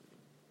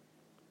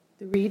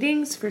The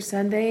readings for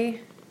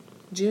Sunday,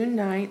 June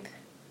 9th,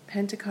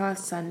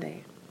 Pentecost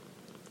Sunday.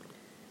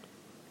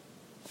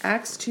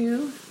 Acts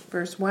 2,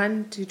 verse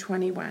 1 to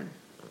 21.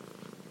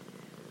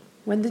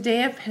 When the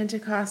day of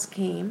Pentecost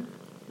came,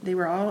 they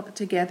were all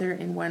together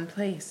in one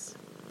place.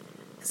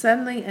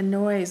 Suddenly a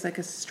noise like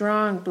a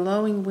strong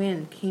blowing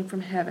wind came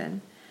from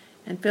heaven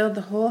and filled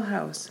the whole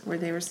house where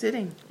they were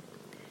sitting.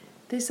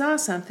 They saw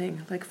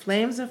something like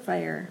flames of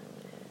fire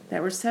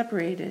that were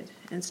separated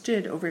and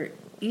stood over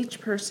each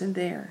person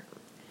there.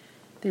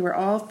 They were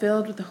all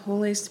filled with the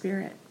Holy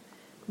Spirit.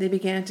 They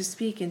began to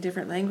speak in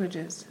different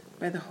languages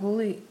by the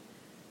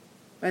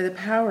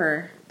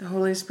power the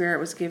Holy Spirit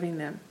was giving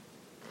them.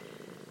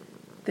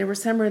 There were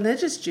some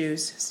religious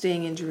Jews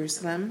staying in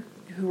Jerusalem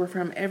who were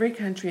from every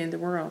country in the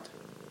world.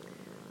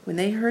 When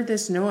they heard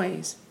this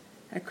noise,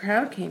 a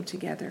crowd came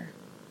together.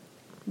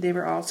 They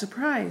were all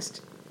surprised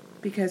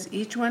because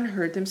each one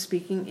heard them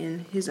speaking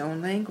in his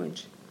own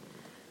language.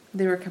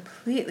 They were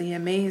completely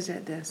amazed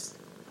at this.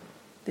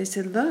 They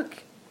said,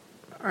 "Look,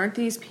 aren't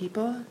these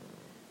people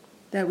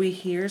that we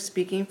hear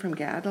speaking from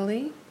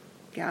Galilee?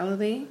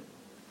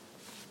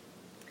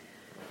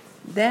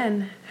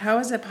 Then how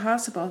is it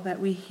possible that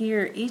we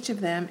hear each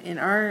of them in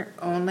our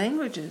own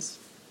languages?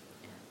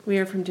 We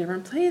are from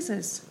different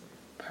places: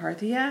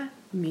 Parthia,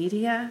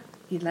 Media,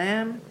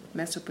 Elam,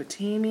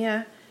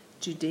 Mesopotamia,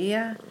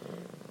 Judea,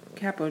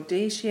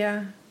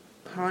 Cappadocia,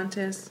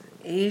 Pontus,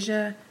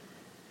 Asia,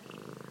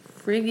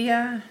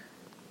 Phrygia,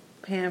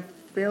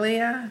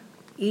 Pamphylia,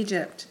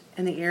 Egypt,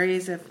 and the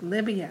areas of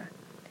Libya,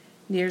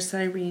 near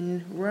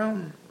Cyrene,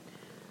 Rome,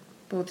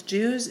 both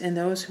Jews and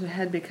those who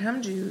had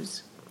become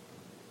Jews,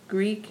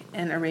 Greek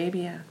and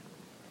Arabia.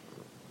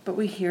 But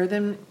we hear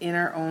them in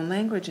our own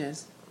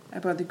languages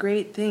about the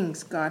great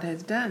things God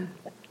has done."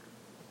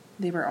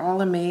 They were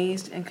all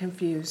amazed and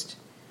confused,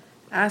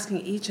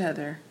 asking each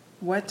other,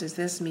 "What does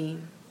this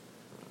mean?"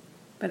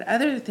 But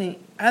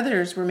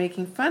others were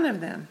making fun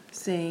of them,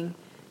 saying,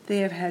 "They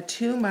have had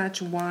too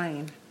much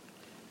wine."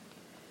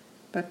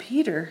 But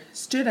Peter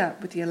stood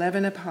up with the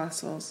 11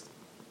 apostles,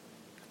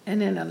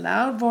 and in a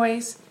loud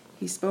voice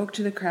he spoke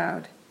to the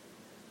crowd,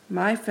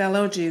 "My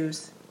fellow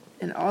Jews,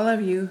 and all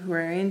of you who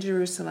are in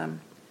Jerusalem,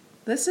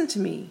 listen to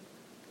me.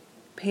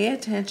 Pay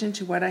attention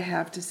to what I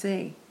have to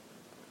say.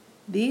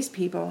 These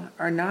people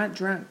are not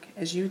drunk,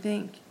 as you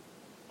think.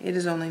 It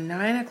is only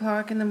 9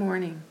 o'clock in the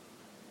morning.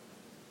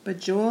 But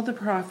Joel the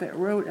prophet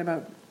wrote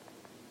about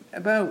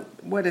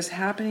what is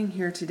happening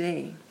here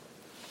today.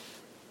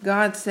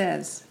 God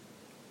says,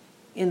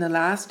 'In the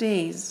last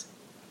days,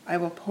 I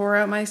will pour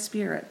out my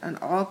Spirit on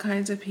all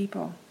kinds of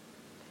people.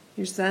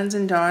 Your sons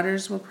and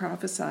daughters will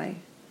prophesy.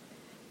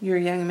 Your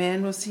young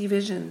men will see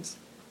visions,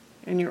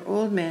 and your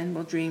old men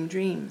will dream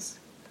dreams.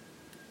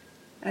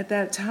 At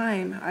that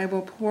time, I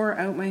will pour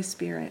out my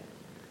Spirit,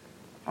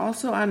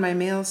 also on my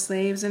male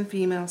slaves and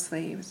female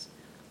slaves,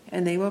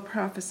 and they will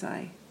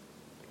prophesy.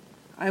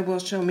 I will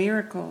show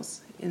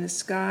miracles in the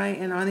sky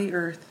and on the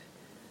earth,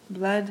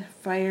 blood,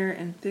 fire,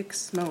 and thick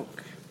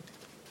smoke.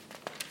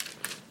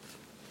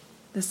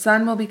 The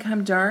sun will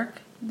become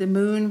dark, the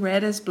moon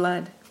red as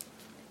blood,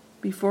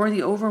 before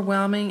the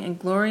overwhelming and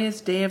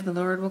glorious day of the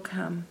Lord will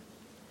come.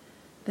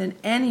 Then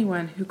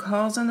anyone who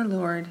calls on the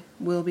Lord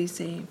will be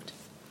saved."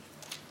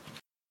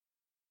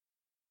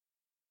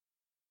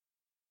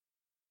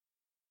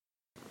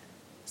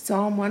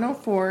 Psalm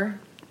 104,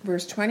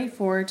 verse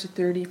 24 to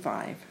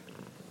 35.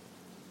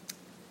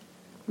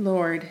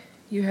 Lord,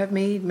 you have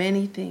made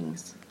many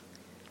things.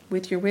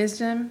 With your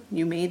wisdom,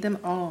 you made them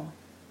all.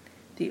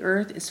 The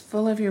earth is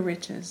full of your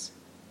riches.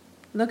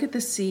 Look at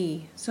the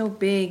sea, so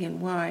big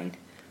and wide,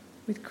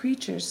 with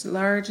creatures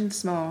large and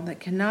small that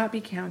cannot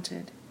be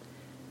counted.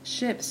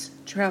 Ships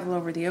travel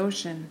over the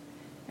ocean,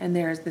 and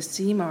there is the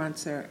sea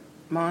monster,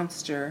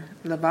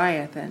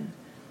 Leviathan,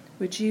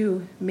 which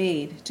you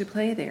made to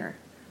play there.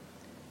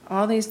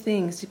 All these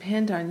things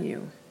depend on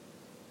you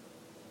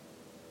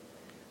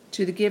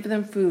to give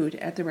them food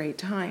at the right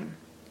time.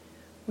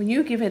 When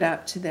you give it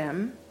up to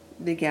them,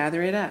 they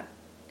gather it up.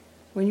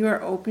 When you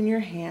are open your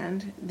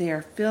hand, they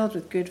are filled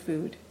with good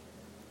food.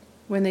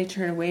 When they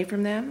turn away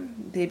from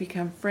them, they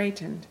become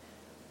frightened.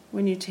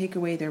 When you take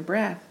away their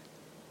breath,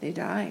 they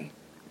die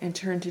and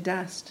turn to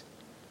dust.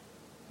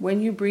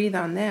 When you breathe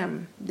on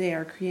them, they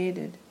are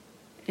created,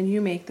 and you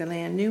make the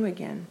land new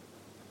again.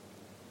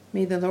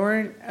 May the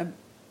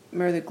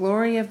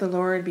glory of the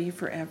Lord be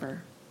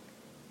forever.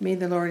 May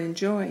the Lord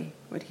enjoy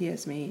what he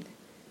has made.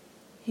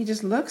 He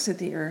just looks at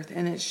the earth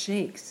and it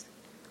shakes.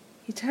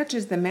 He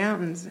touches the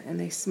mountains and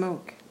they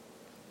smoke.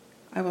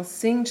 I will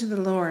sing to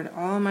the Lord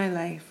all my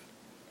life.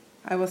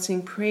 I will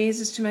sing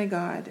praises to my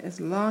God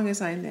as long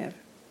as I live.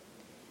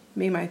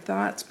 May my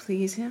thoughts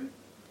please him.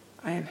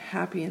 I am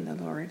happy in the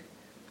Lord.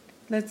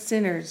 Let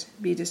sinners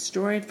be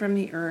destroyed from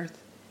the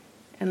earth,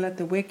 and let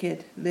the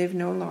wicked live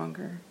no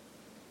longer.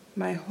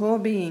 My whole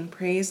being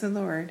praise the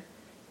Lord.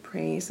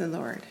 Praise the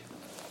Lord.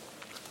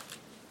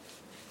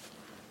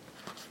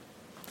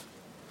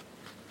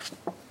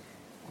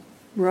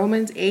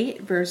 Romans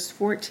 8, verse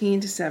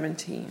 14 to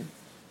 17.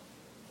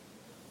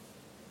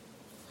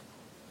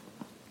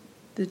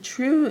 The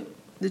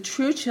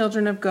true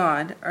children of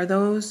God are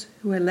those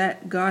who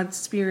let God's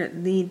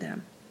Spirit lead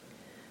them.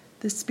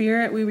 The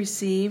Spirit we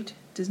received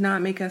does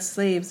not make us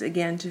slaves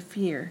again to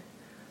fear.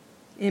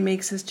 It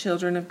makes us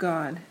children of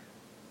God.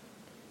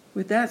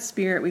 With that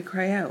Spirit we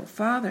cry out,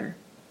 Father,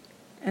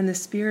 and the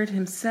Spirit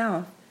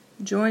himself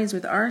joins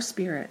with our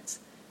spirits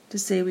to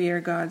say we are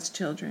God's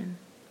children.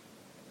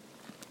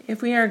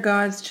 If we are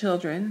God's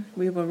children,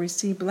 we will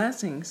receive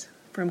blessings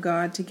from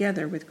God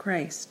together with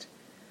Christ.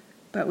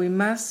 But we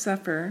must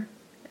suffer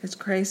as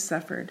Christ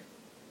suffered,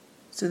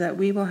 so that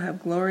we will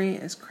have glory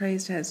as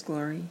Christ has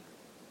glory.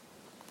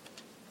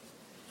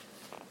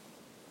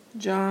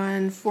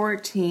 John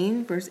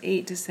 14, verse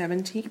 8 to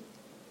 17,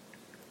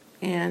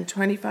 and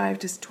 25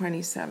 to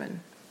 27.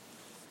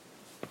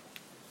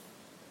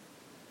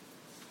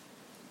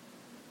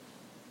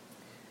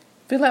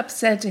 Philip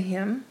said to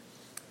him,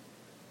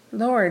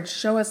 Lord,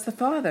 show us the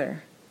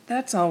Father.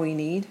 That's all we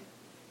need.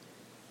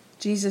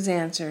 Jesus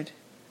answered,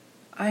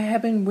 I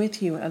have been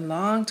with you a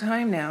long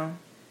time now.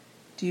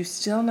 Do you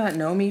still not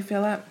know me,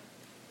 Philip?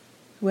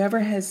 Whoever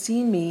has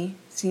seen me,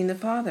 seen the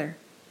Father.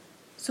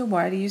 So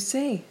why do you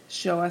say,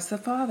 show us the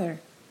Father?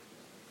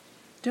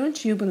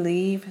 Don't you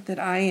believe that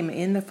I am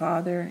in the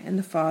Father and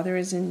the Father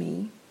is in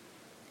me?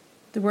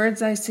 The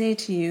words I say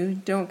to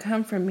you don't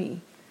come from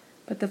me,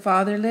 but the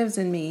Father lives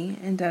in me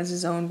and does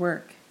his own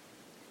work.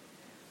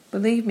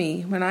 Believe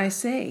me when I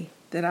say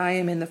that I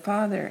am in the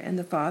Father and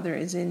the Father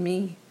is in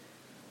me,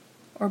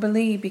 or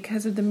believe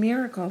because of the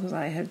miracles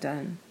I have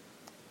done.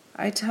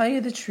 I tell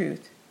you the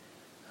truth,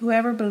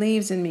 whoever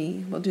believes in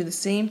me will do the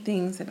same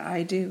things that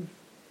I do.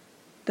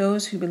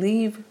 Those who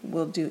believe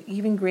will do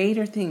even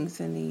greater things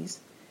than these,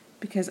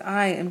 because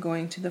I am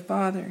going to the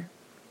Father.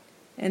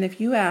 And if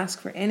you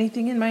ask for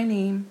anything in my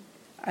name,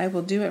 I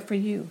will do it for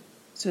you,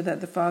 so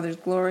that the Father's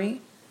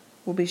glory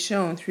will be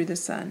shown through the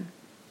Son.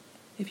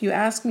 If you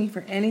ask me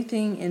for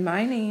anything in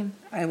my name,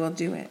 I will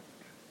do it.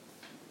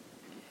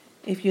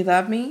 If you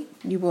love me,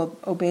 you will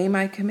obey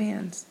my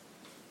commands.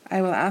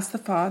 I will ask the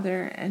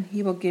Father, and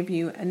he will give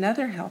you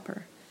another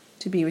helper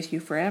to be with you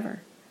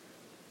forever,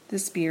 the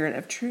Spirit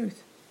of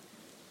truth.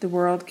 The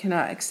world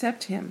cannot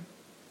accept him,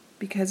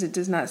 because it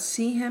does not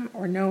see him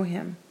or know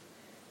him.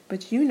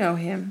 But you know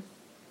him,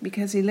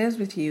 because he lives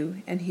with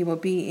you, and he will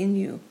be in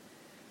you.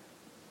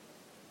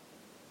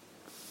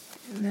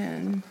 And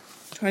then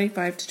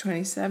 25 to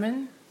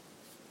 27.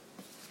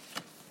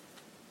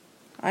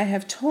 I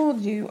have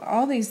told you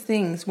all these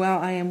things while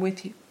I am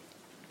with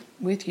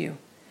you.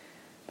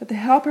 But the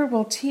Helper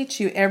will teach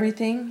you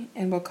everything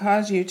and will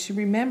cause you to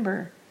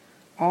remember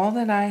all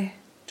that I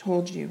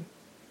told you.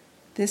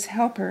 This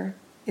Helper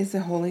is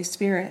the Holy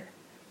Spirit,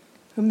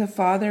 whom the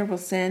Father will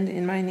send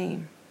in my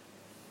name.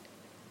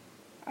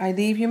 I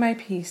leave you my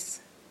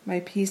peace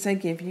I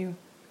give you.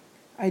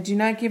 I do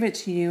not give it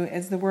to you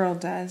as the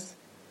world does,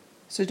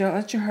 so don't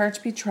let your hearts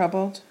be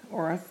troubled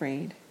or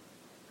afraid.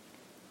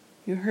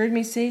 You heard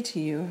me say to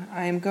you,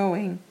 I am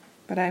going,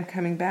 but I am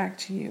coming back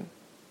to you.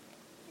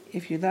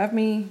 If you love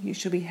me, you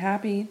shall be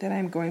happy that I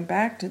am going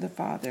back to the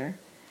Father,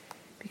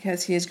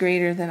 because he is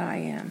greater than I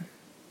am.